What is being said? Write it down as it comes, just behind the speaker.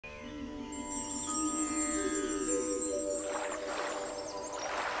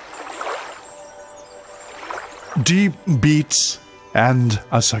deep beats and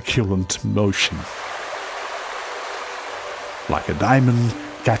a succulent motion. Like a diamond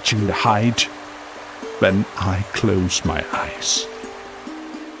catching the height when I close my eyes.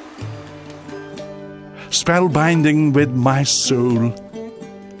 Spellbinding with my soul,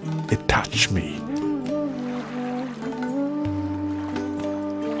 it touched me.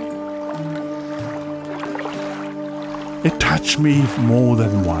 It touched me more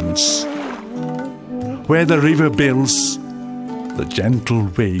than once. Where the river builds the gentle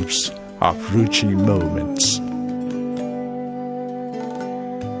waves of Ruchi moments.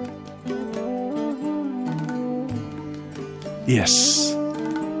 Yes,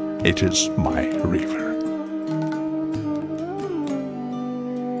 it is my river.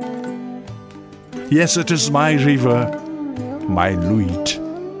 Yes, it is my river, my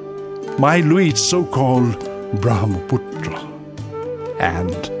Luit so-called Brahmaputra,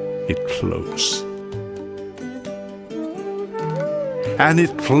 and it flows. And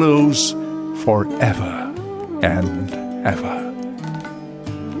it flows forever and ever.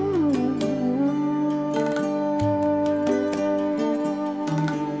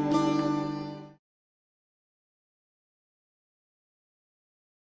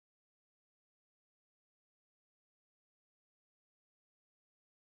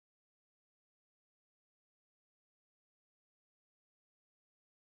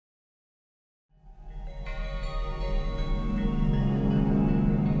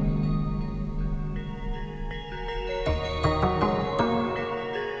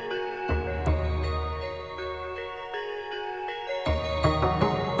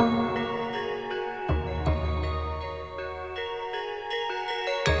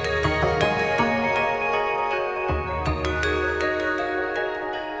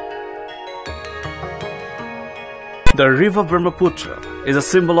 The river Brahmaputra is a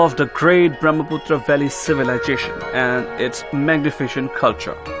symbol of the great Brahmaputra Valley civilization and its magnificent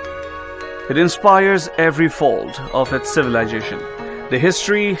culture. It inspires every fold of its civilization. The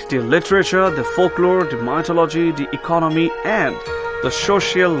history, the literature, the folklore, the mythology, the economy and the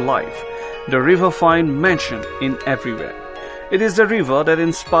social life. The river find mention in everywhere. It is the river that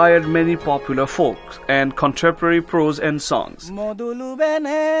inspired many popular folk and contemporary prose and songs.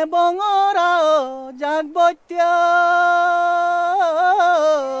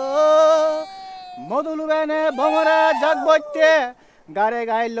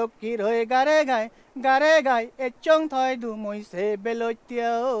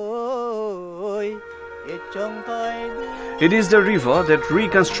 It is the river that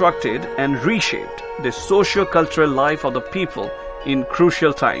reconstructed and reshaped the socio-cultural life of the people in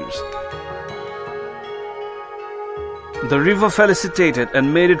crucial times. The river facilitated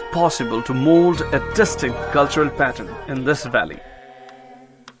and made it possible to mold a distinct cultural pattern in this valley.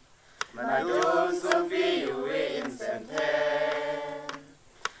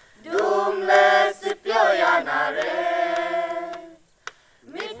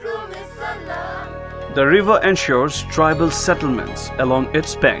 The river ensures tribal settlements along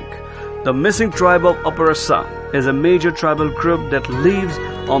its bank. The missing tribe of Upper Assam is a major tribal group that lives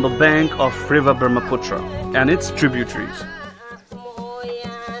on the bank of river Brahmaputra and its tributaries.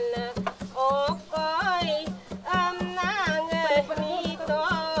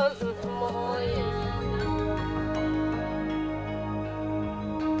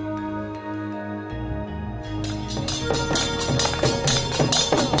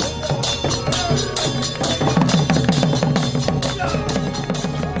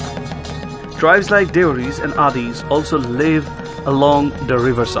 Tribes like Deoris and Adis also live along the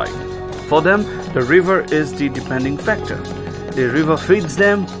riverside. For them, the river is the depending factor. The river feeds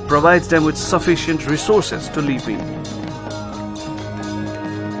them, provides them with sufficient resources to live in.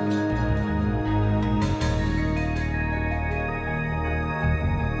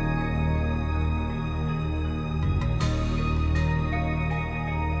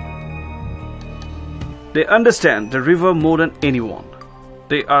 They understand the river more than anyone.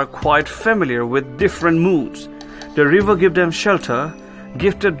 They are quite familiar with different moods. The river gave them shelter,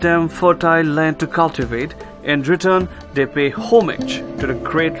 gifted them fertile land to cultivate. In return, they pay homage to the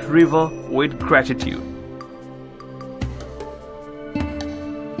great river with gratitude.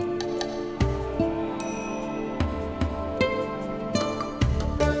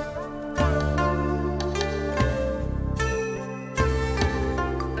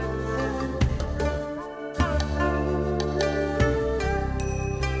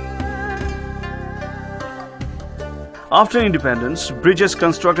 After independence, bridges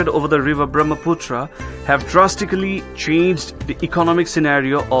constructed over the river Brahmaputra have drastically changed the economic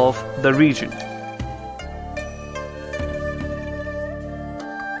scenario of the region.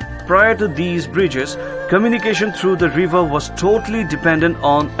 Prior to these bridges, Communication through the river was totally dependent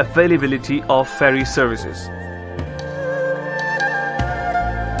on availability of ferry services.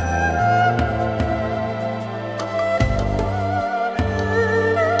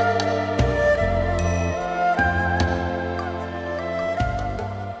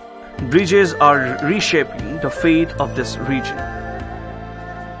 Bridges are reshaping the fate of this region.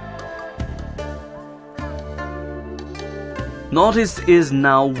 Northeast is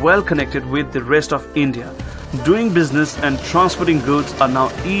now well connected with the rest of India. Doing business and transporting goods are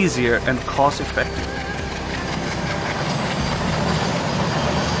now easier and cost effective.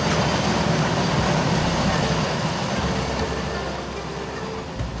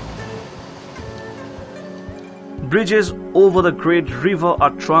 Bridges over the great river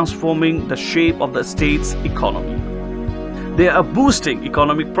are transforming the shape of the state's economy. They are boosting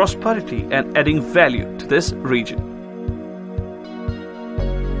economic prosperity and adding value to this region.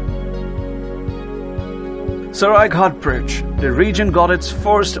 Saraighat Bridge. The region got its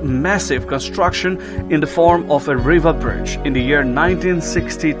first massive construction in the form of a river bridge in the year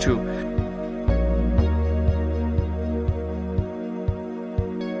 1962.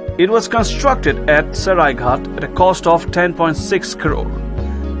 It was constructed at Saraighat at a cost of 10.6 crore.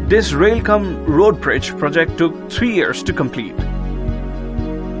 This rail-cum-road bridge project took 3 years to complete.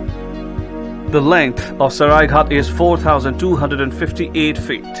 The length of Saraighat is 4,258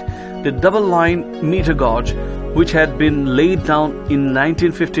 feet. The double-line meter gauge, which had been laid down in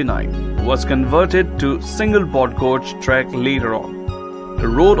 1959, was converted to single-board gauge track later on. The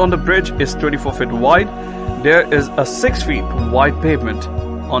road on the bridge is 24 feet wide. There is a 6 feet wide pavement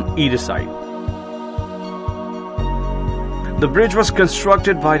on either side. The bridge was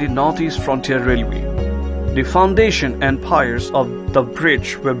constructed by the Northeast Frontier Railway. The foundation and piers of the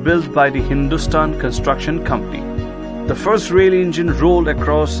bridge were built by the Hindustan Construction Company. The first rail engine rolled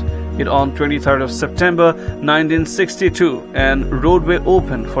across it on 23rd of September 1962 and roadway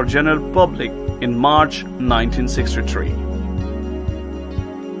opened for general public in March 1963.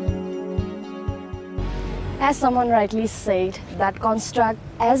 As someone rightly said, that construct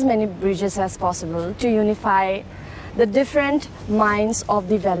as many bridges as possible to unify the different minds of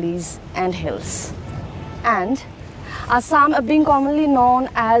the valleys and hills. And Assam being commonly known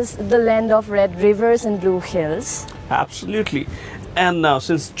as the land of red rivers and blue hills. Absolutely. And now,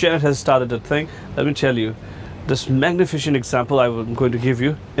 since Jineath has started the thing, let me tell you, this magnificent example I'm going to give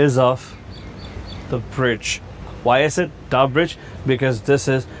you is of the bridge. Why I said the bridge? Because this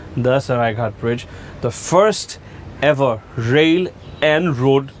is the Saraighat Bridge, the first ever rail and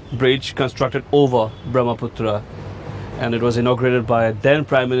road bridge constructed over Brahmaputra. And it was inaugurated by then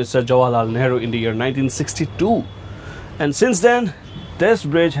Prime Minister Jawaharlal Nehru in the year 1962. And since then, this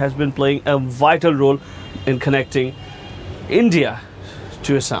bridge has been playing a vital role in connecting India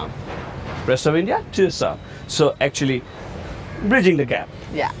to Assam, rest of India to Assam. So actually bridging the gap.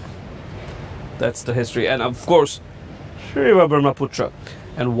 Yeah. That's the history. And of course, River Brahmaputra.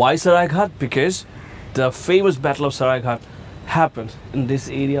 And why Saraighat? Because the famous Battle of Saraighat happened in this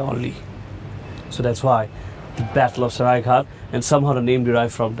area only. So that's why the Battle of Saraighat, and somehow the name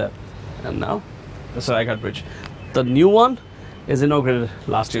derived from that. And now the Saraighat Bridge. The new one is inaugurated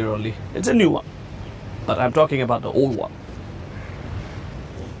last year only. It's a new one. But I'm talking about the old one.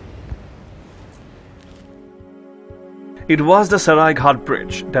 It was the Saraighat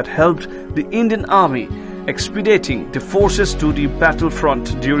Bridge that helped the Indian Army expediting the forces to the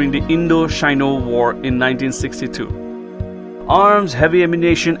battlefront during the Indo-Sino War in 1962. Arms, heavy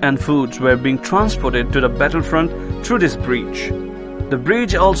ammunition and foods were being transported to the battlefront through this bridge. The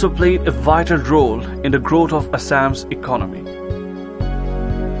bridge also played a vital role in the growth of Assam's economy.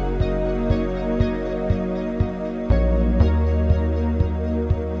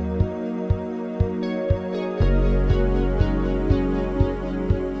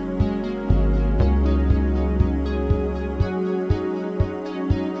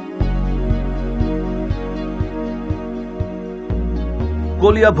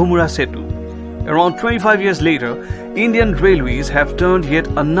 Bhumura Setu. Around 25 years later, Indian Railways have turned yet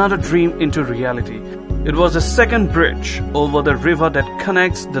another dream into reality. It was the second bridge over the river that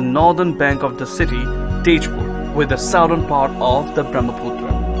connects the northern bank of the city, Tejpur, with the southern part of the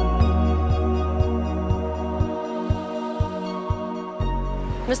Brahmaputra.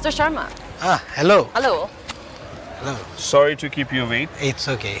 Mr. Sharma. Hello. Hello. Hello. Sorry to keep you wait. It's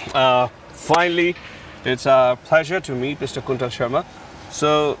okay. Finally, it's a pleasure to meet Mr. Kuntal Sharma.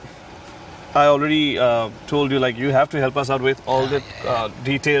 So, I already told you, like, you have to help us out with all the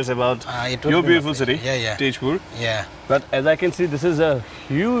details about your beautiful city, Tejpur. Yeah. But as I can see, this is a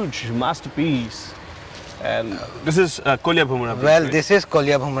huge masterpiece. And this is Bhumura Bridge. Well, right? this is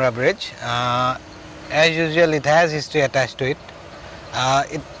Bhumura Bridge. as usual, it has history attached to it.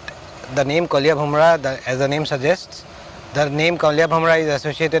 The name Kolya Bhumra, as the name suggests, the name Kolya Bhumra is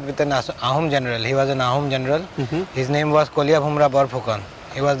associated with an Ahom general. He was an Ahom general. His name was Kolya Bhumra Borphukan.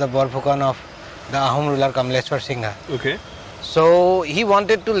 He was the Borphukan of the Ahom ruler Kamleshwar Singha. Okay. So he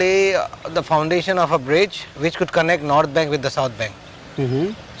wanted to lay the foundation of a bridge which could connect North Bank with the South Bank.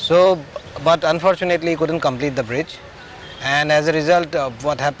 So, but unfortunately he couldn't complete the bridge, and as a result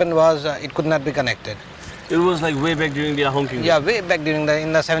what happened was it could not be connected. It was like way back during the Ahom Kingdom? Yeah, way back in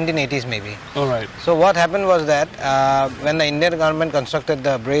the 1780s maybe. Alright. So what happened was that when the Indian government constructed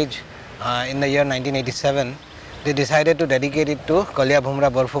the bridge in the year 1987, they decided to dedicate it to Kolya Bhumra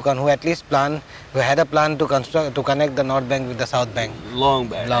Borphukan, who had a plan to connect the North Bank with the South Bank. Long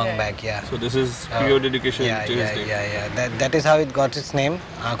back. Long back, yeah. So this is pure dedication to his name. Yeah. That is how it got its name,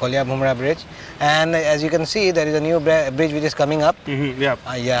 Kolya Bhumra Bridge. And as you can see, there is a new bridge which is coming up.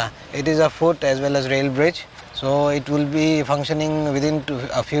 It is a foot as well as rail bridge. So it will be functioning within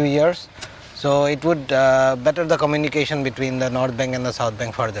a few years. So it would better the communication between the North Bank and the South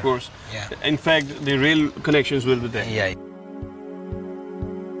Bank further. Of course. Yeah. In fact, the rail connections will be there. Yeah.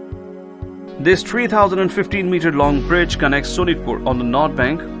 This 3,015-meter long bridge connects Sonitpur on the north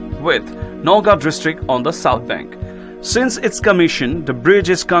bank with Naugaon district on the south bank. Since its commission, the bridge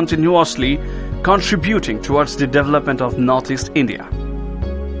is continuously contributing towards the development of Northeast India.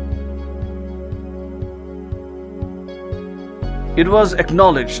 It was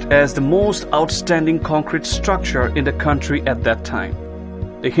acknowledged as the most outstanding concrete structure in the country at that time.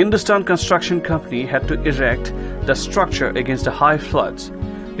 The Hindustan Construction Company had to erect the structure against the high floods.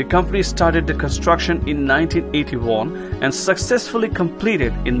 The company started the construction in 1981 and successfully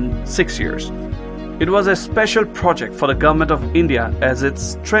completed in 6 years. It was a special project for the Government of India as it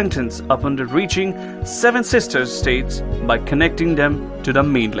strengthens upon the reaching 7 sister states by connecting them to the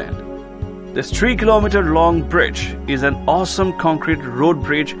mainland. This 3-kilometer long bridge is an awesome concrete road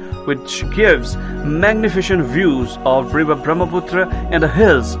bridge which gives magnificent views of river Brahmaputra and the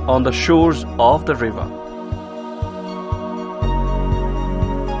hills on the shores of the river.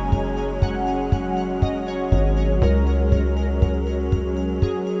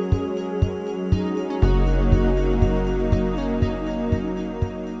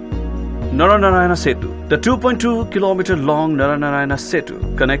 Naranarayana Setu. The 2.2-kilometer long Naranarayana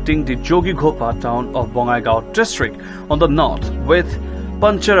Setu connecting the Jogighopa town of Bongaigaon district on the north with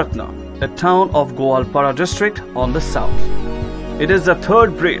Pancharatna, a town of Goalpara district on the south. It is the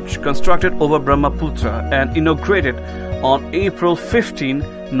third bridge constructed over Brahmaputra and inaugurated on April 15,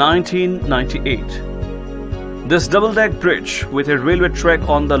 1998. This double-deck bridge with a railway track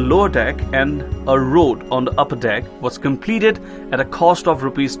on the lower deck and a road on the upper deck was completed at a cost of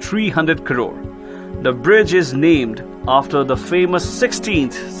rupees 300 crore. The bridge is named after the famous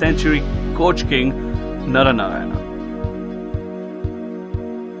 16th century coach king Naranarayana.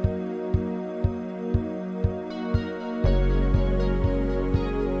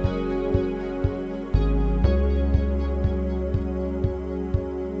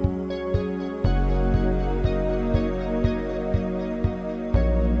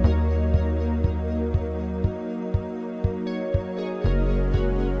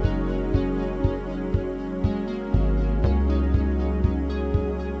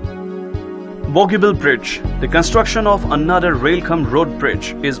 Bogibeel Bridge. The construction of another rail-cum-road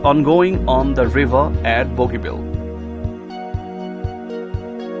bridge is ongoing on the river at Bogibeel.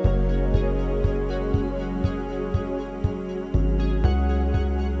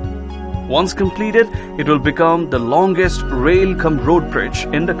 Once completed, it will become the longest rail-cum-road bridge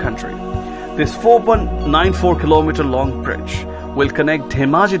in the country. This 4.94 kilometer long bridge will connect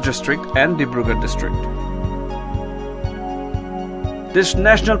Dhemaji district and Dibrugarh district. This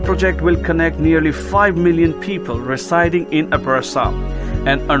national project will connect nearly 5 million people residing in Upper Assam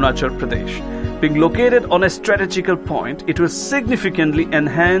and Arunachal Pradesh. Being located on a strategical point, it will significantly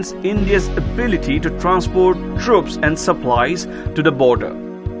enhance India's ability to transport troops and supplies to the border.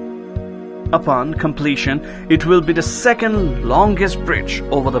 Upon completion, it will be the second longest bridge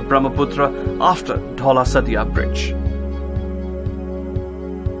over the Brahmaputra after Dhaula Sadia Bridge.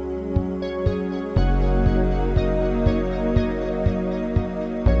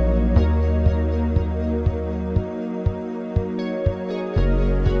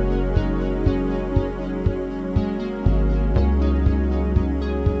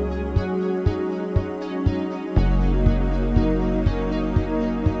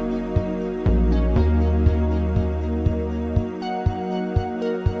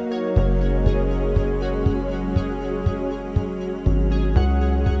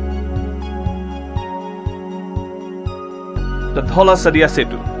 The Dhaula Sadia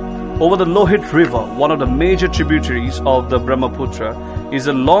Setu. over the Lohit River, one of the major tributaries of the Brahmaputra, is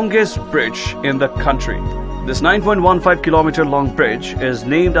the longest bridge in the country. This 9.15 kilometer long bridge is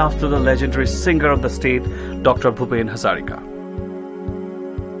named after the legendary singer of the state, Dr. Bhupen Hazarika.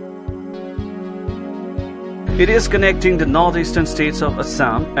 It is connecting the northeastern states of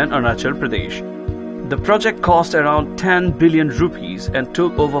Assam and Arunachal Pradesh. The project cost around 10 billion rupees and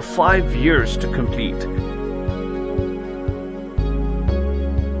took over 5 years to complete.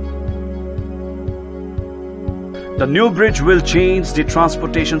 The new bridge will change the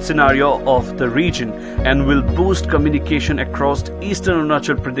transportation scenario of the region and will boost communication across eastern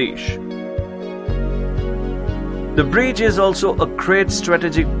Arunachal Pradesh. The bridge is also a great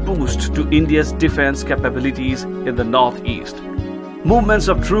strategic boost to India's defense capabilities in the northeast. Movements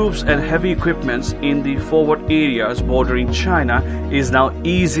of troops and heavy equipments in the forward areas bordering China is now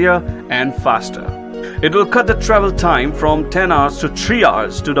easier and faster. It will cut the travel time from 10 hours to 3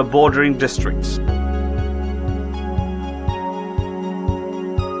 hours to the bordering districts.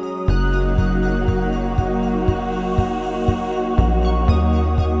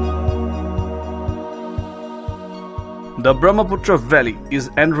 The Brahmaputra Valley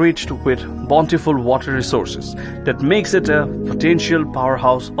is enriched with bountiful water resources that makes it a potential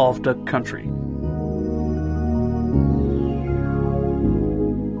powerhouse of the country.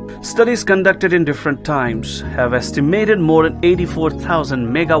 Studies conducted in different times have estimated more than 84,000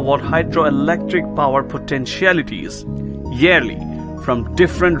 megawatt hydroelectric power potentialities yearly from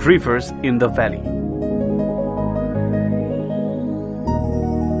different rivers in the valley.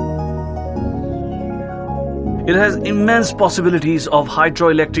 It has immense possibilities of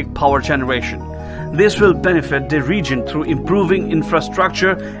hydroelectric power generation. This will benefit the region through improving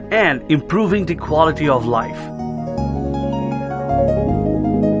infrastructure and improving the quality of life.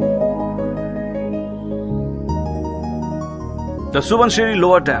 The Subansiri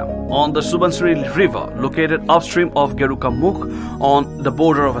Lower Dam on the Subansiri River, located upstream of Mukul on the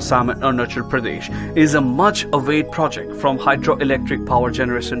border of Assam and Arunachal Pradesh, is a much-awaited project from hydroelectric power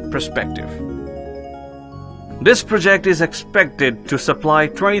generation perspective. This project is expected to supply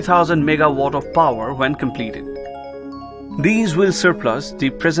 20,000 megawatt of power when completed. These will surplus the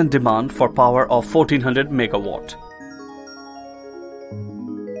present demand for power of 1400 megawatt.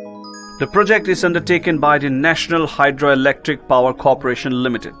 The project is undertaken by the National Hydroelectric Power Corporation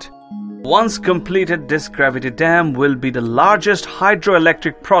Limited. Once completed, this gravity dam will be the largest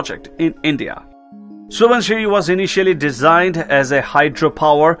hydroelectric project in India. Subansiri was initially designed as a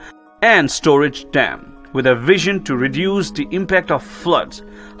hydropower and storage dam, with a vision to reduce the impact of floods.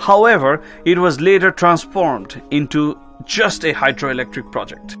 However, it was later transformed into just a hydroelectric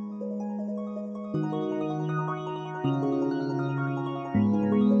project.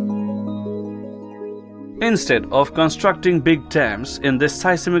 Instead of constructing big dams in this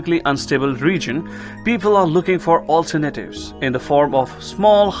seismically unstable region, people are looking for alternatives in the form of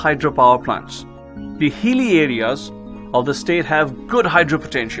small hydropower plants. The hilly areas of the state have good hydro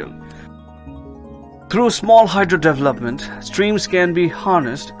potential. Through small hydro development, streams can be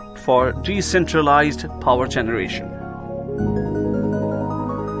harnessed for decentralized power generation.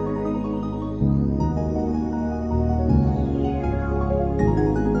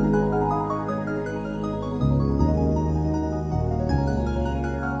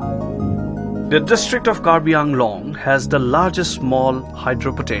 The district of Karbi Anglong has the largest small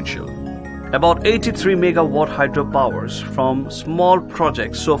hydro potential. About 83 megawatt hydropowers from small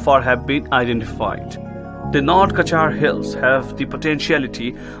projects so far have been identified. The North Kachar Hills have the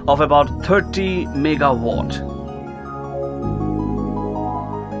potentiality of about 30 megawatt.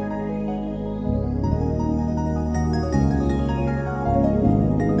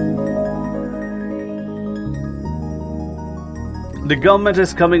 The government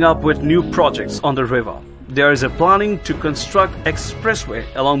is coming up with new projects on the river. There is a planning to construct expressway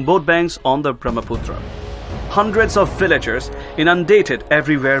along both banks on the Brahmaputra. Hundreds of villagers inundated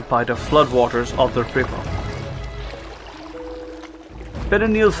everywhere by the floodwaters of the river.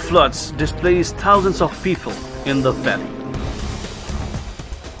 Perennial floods displace thousands of people in the valley.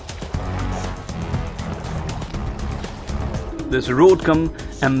 This road cum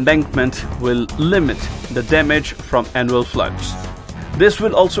embankment will limit the damage from annual floods. This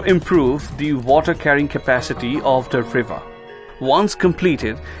will also improve the water carrying capacity of the river. Once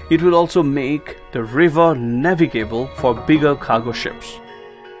completed, it will also make the river navigable for bigger cargo ships.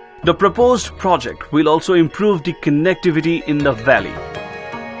 The proposed project will also improve the connectivity in the valley.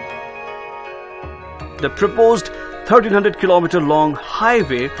 The proposed 1300 kilometer long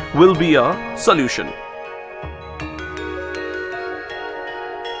highway will be a solution.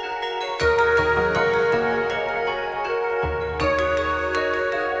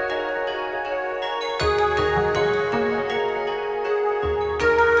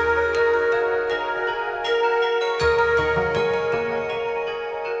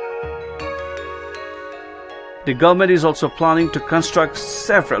 the government is also planning to construct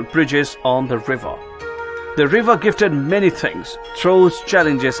several bridges on the river. The river gifted many things, throws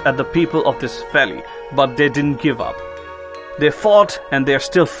challenges at the people of this valley, but they didn't give up. They fought and they are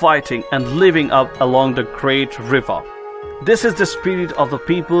still fighting and living up along the great river. This is the spirit of the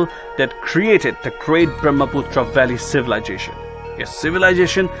people that created the great Brahmaputra Valley civilization. A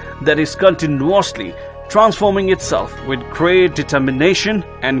civilization that is continuously transforming itself with great determination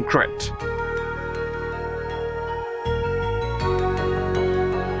and grit.